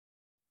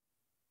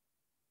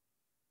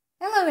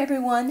Hello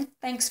everyone,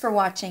 thanks for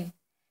watching.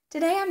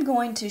 Today I'm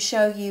going to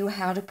show you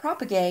how to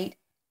propagate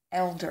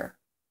elder.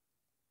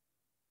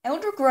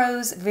 Elder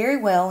grows very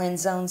well in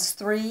zones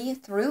 3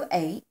 through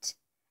 8,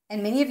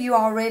 and many of you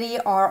already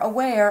are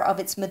aware of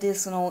its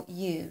medicinal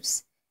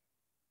use.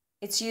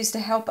 It's used to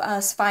help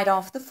us fight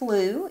off the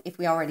flu, if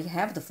we already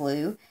have the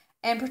flu,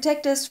 and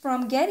protect us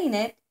from getting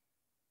it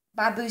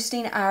by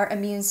boosting our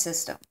immune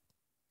system.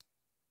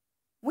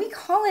 We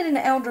call it an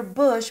elder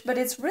bush, but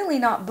it's really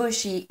not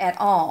bushy at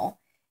all.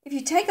 If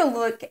you take a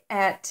look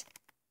at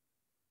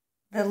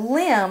the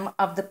limb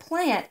of the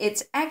plant,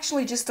 it's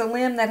actually just a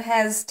limb that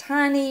has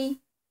tiny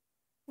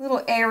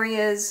little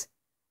areas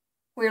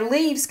where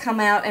leaves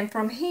come out, and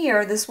from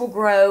here this will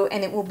grow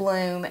and it will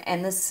bloom,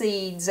 and the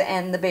seeds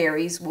and the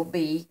berries will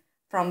be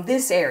from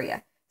this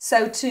area.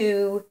 So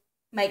to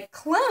make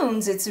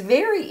clones, it's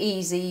very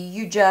easy.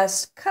 You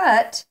just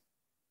cut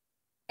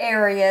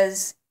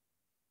areas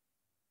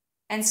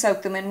and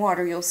soak them in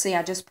water. You'll see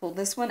I just pulled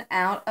this one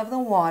out of the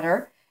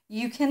water.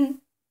 You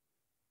can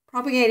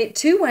propagate it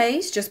two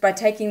ways, just by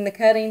taking the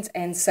cuttings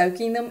and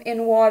soaking them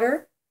in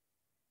water.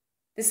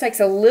 This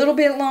takes a little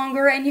bit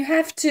longer, and you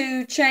have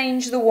to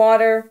change the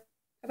water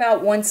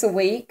about once a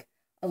week.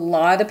 A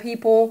lot of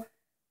people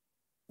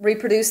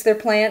reproduce their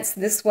plants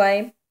this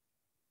way.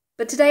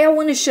 But today I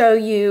want to show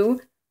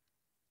you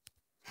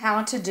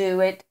how to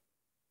do it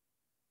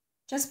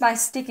just by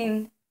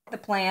sticking the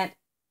plant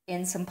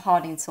in some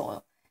potting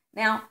soil.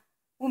 Now,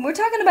 when we're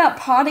talking about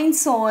potting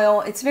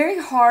soil, it's very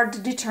hard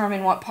to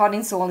determine what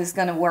potting soil is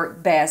going to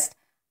work best.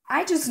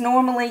 I just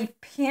normally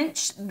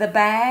pinch the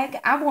bag.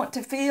 I want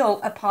to feel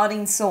a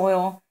potting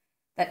soil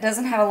that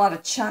doesn't have a lot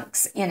of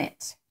chunks in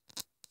it.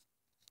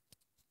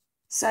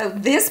 So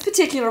this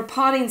particular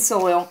potting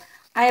soil,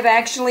 I have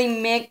actually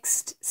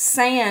mixed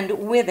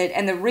sand with it.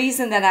 And the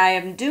reason that I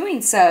am doing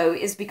so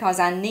is because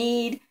I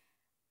need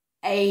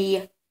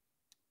a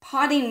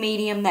potting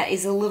medium that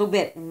is a little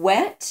bit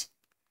wet,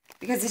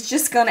 because it's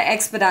just going to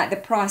expedite the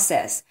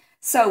process.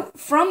 So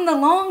from the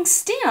long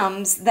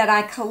stems that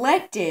I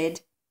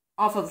collected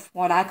off of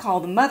what I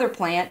call the mother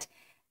plant,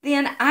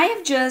 then I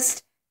have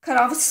just cut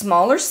off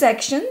smaller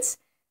sections,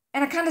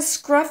 and I kind of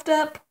scruffed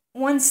up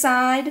one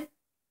side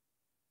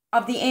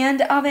of the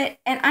end of it,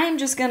 and I am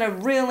just going to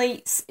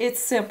really, it's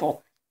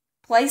simple,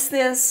 place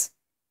this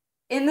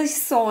in the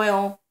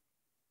soil.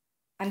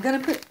 I'm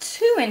going to put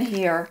 2 in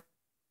here,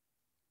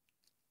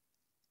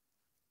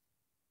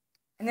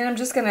 and then I'm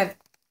just going to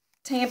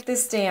tamp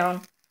this down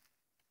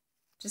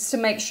just to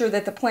make sure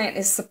that the plant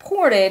is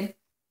supported,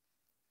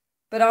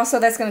 but also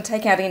that's going to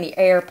take out any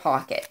air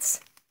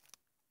pockets.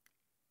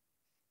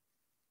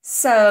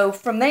 So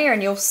from there,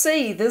 and you'll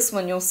see this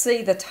one, you'll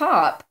see the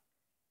top.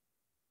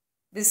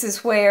 This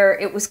is where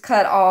it was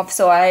cut off,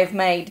 so I've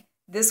made,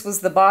 this was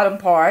the bottom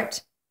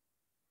part,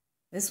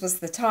 this was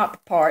the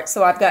top part,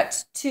 so I've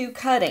got 2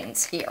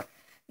 cuttings here.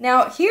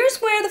 Now here's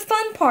where the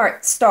fun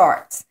part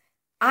starts.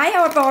 I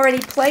have already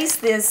placed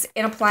this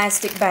in a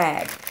plastic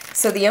bag.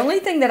 So the only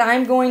thing that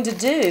I'm going to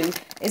do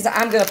is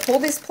I'm going to pull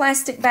this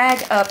plastic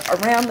bag up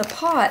around the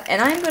pot,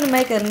 and I'm going to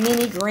make a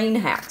mini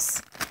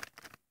greenhouse.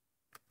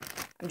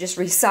 I'm just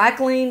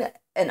recycling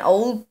an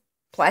old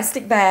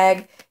plastic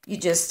bag. You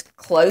just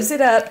close it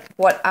up.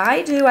 What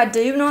I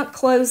do not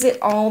close it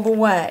all the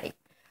way.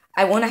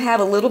 I want to have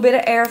a little bit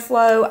of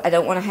airflow. I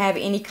don't want to have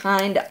any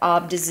kind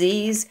of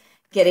disease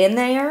get in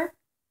there.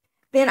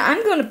 Then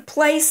I'm going to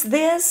place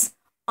this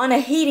on a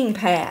heating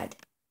pad.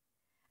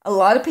 A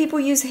lot of people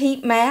use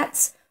heat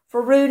mats for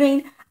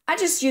rooting. I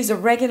just use a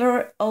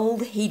regular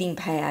old heating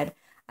pad.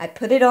 I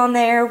put it on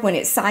there. When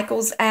it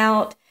cycles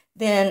out,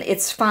 then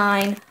it's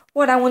fine.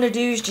 What I want to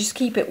do is just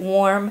keep it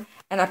warm,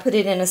 and I put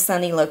it in a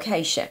sunny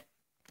location.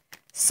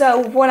 So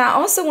what I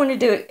also want to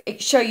do,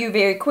 show you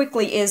very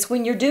quickly, is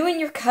when you're doing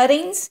your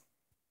cuttings,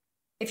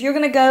 if you're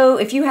going to go,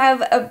 if you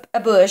have a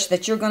bush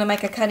that you're going to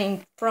make a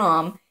cutting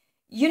from,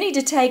 you need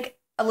to take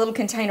a little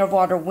container of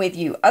water with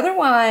you.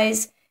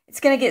 Otherwise, it's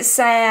going to get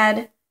sad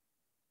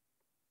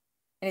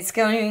and it's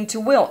going to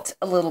wilt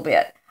a little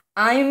bit.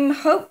 I'm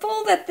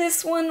hopeful that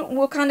this one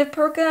will kind of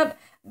perk up,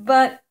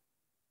 but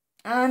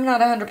I'm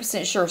not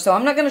 100% sure. So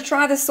I'm not going to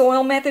try the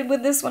soil method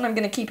with this one. I'm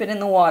going to keep it in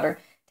the water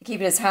to keep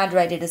it as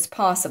hydrated as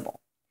possible.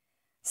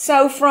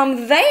 So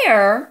from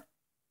there,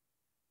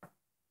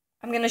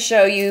 I'm going to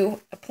show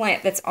you a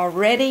plant that's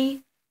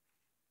already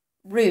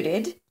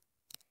rooted.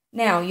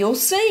 Now, you'll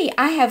see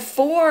I have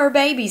 4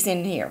 babies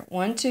in here.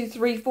 1, 2,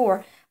 3,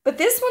 4. But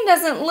this one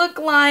doesn't look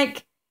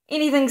like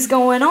anything's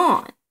going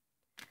on.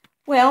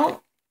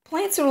 Well,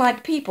 plants are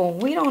like people.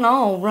 We don't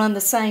all run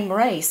the same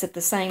race at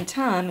the same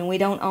time, and we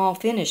don't all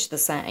finish the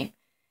same.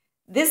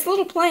 This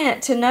little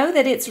plant, to know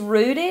that it's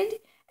rooted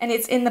and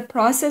it's in the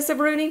process of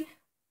rooting,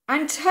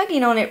 I'm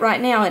tugging on it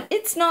right now, and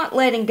it's not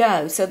letting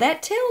go. So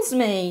that tells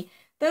me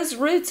those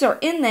roots are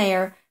in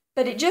there,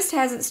 but it just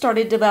hasn't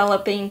started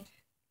developing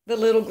the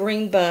little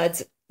green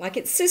buds like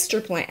its sister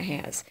plant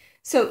has.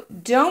 So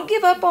don't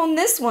give up on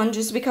this one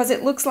just because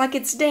it looks like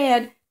it's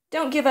dead.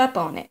 Don't give up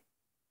on it.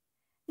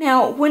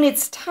 Now, when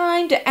it's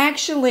time to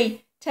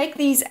actually take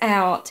these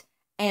out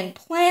and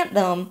plant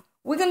them,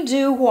 we're going to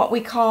do what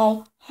we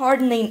call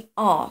hardening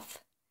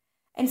off.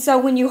 And so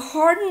when you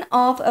harden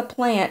off a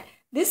plant,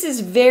 this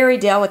is very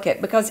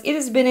delicate because it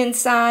has been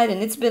inside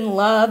and it's been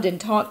loved and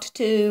talked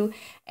to,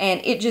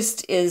 and it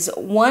just is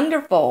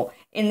wonderful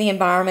in the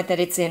environment that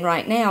it's in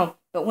right now.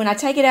 But when I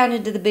take it out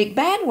into the big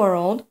bad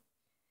world,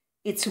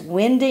 it's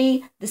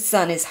windy, the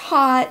sun is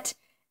hot,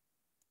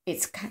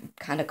 it's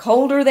kind of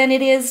colder than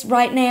it is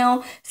right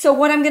now. So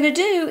what I'm going to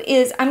do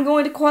is I'm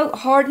going to, quote,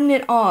 harden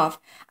it off.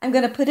 I'm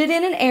going to put it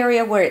in an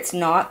area where it's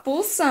not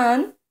full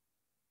sun,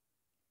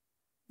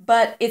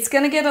 but it's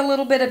going to get a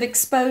little bit of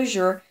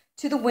exposure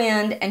to the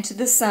wind and to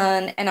the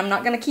sun, and I'm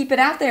not going to keep it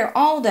out there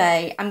all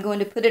day. I'm going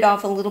to put it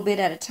off a little bit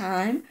at a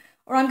time,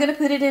 or I'm going to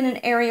put it in an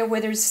area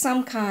where there's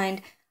some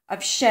kind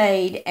of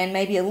shade and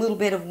maybe a little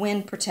bit of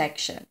wind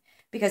protection.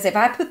 Because if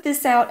I put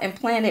this out and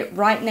plant it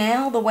right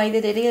now the way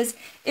that it is,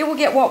 it will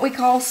get what we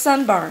call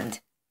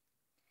sunburned.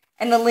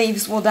 And the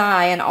leaves will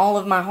die and all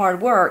of my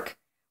hard work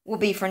will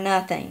be for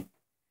nothing.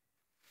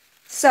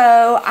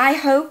 So I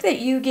hope that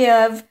you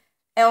give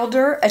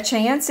elder a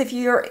chance if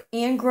you're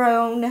in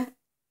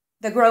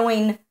the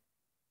growing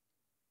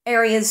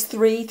areas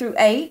 3 through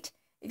 8.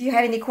 If you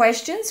have any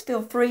questions,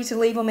 feel free to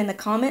leave them in the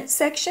comments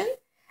section.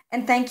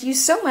 And thank you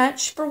so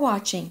much for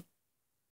watching.